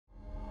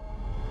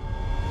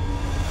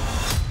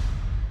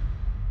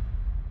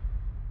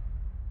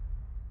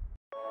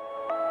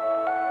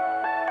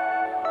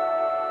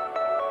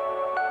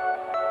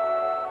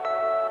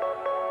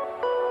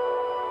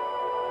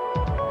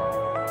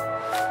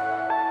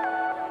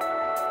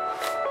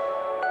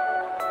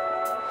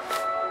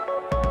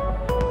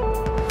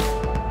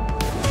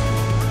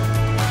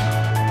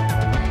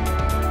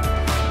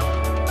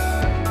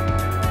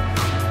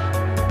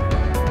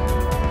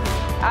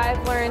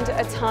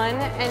a ton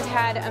and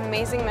had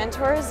amazing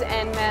mentors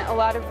and met a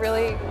lot of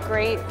really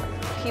great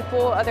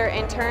people, other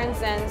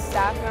interns and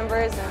staff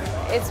members,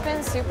 and it's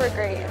been super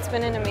great. It's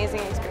been an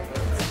amazing experience.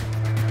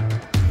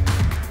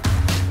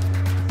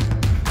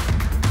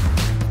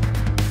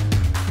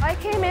 I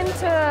came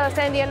into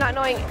Sandia not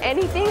knowing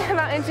anything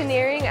about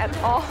engineering at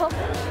all,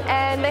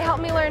 and they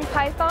helped me learn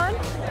Python.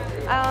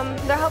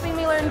 They're helping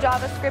me learn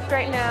JavaScript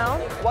right now.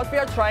 What we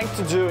are trying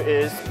to do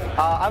is,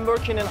 I'm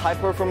working in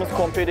high-performance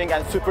computing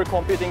and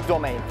supercomputing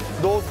domain.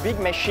 Those big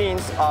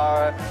machines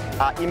are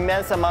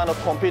immense amount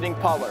of computing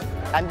power.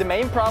 And the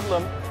main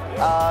problem,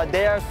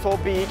 they are so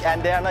big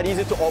and they are not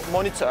easy to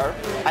monitor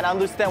and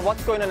understand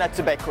what's going on at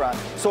the background.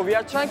 So we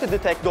are trying to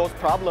detect those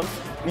problems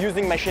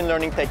using machine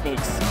learning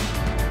techniques.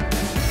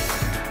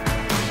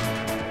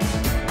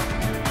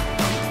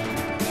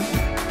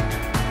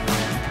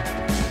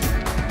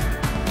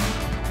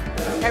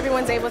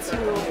 Everyone's able to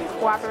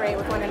cooperate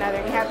with one another.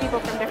 You have people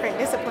from different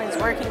disciplines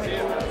working with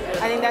you.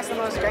 I think that's the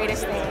most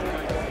greatest thing.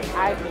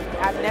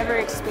 I've never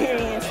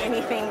experienced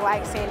anything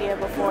like Sandia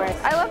before.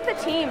 I love the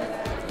team.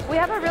 We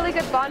have a really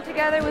good bond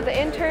together with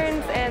the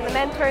interns and the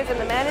mentors and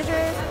the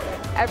managers.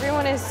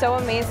 Everyone is so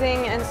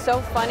amazing and so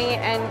funny,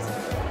 and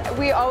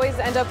we always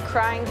end up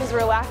crying because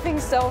we're laughing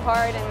so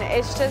hard, and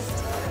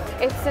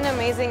it's an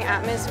amazing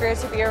atmosphere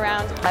to be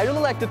around. I really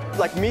like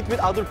to meet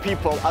with other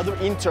people, other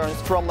interns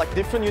from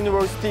different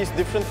universities,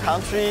 different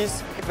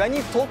countries. When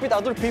you talk with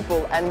other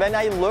people and when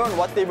I learn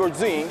what they were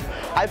doing,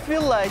 I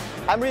feel like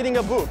I'm reading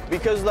a book,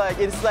 because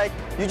it's like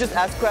you just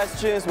ask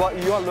questions,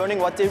 you are learning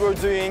what they were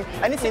doing,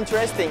 and it's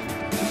interesting.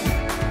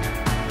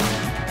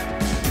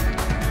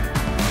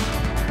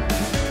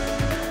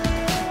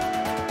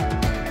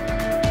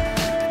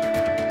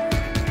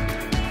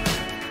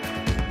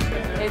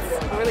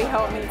 It's really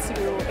helped me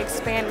to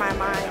expand my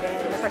mind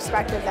and the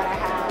perspective that I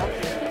have.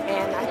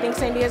 And I think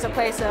Sandia is a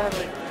place of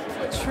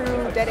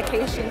true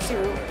dedication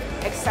to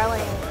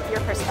excelling your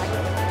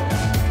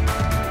perspective.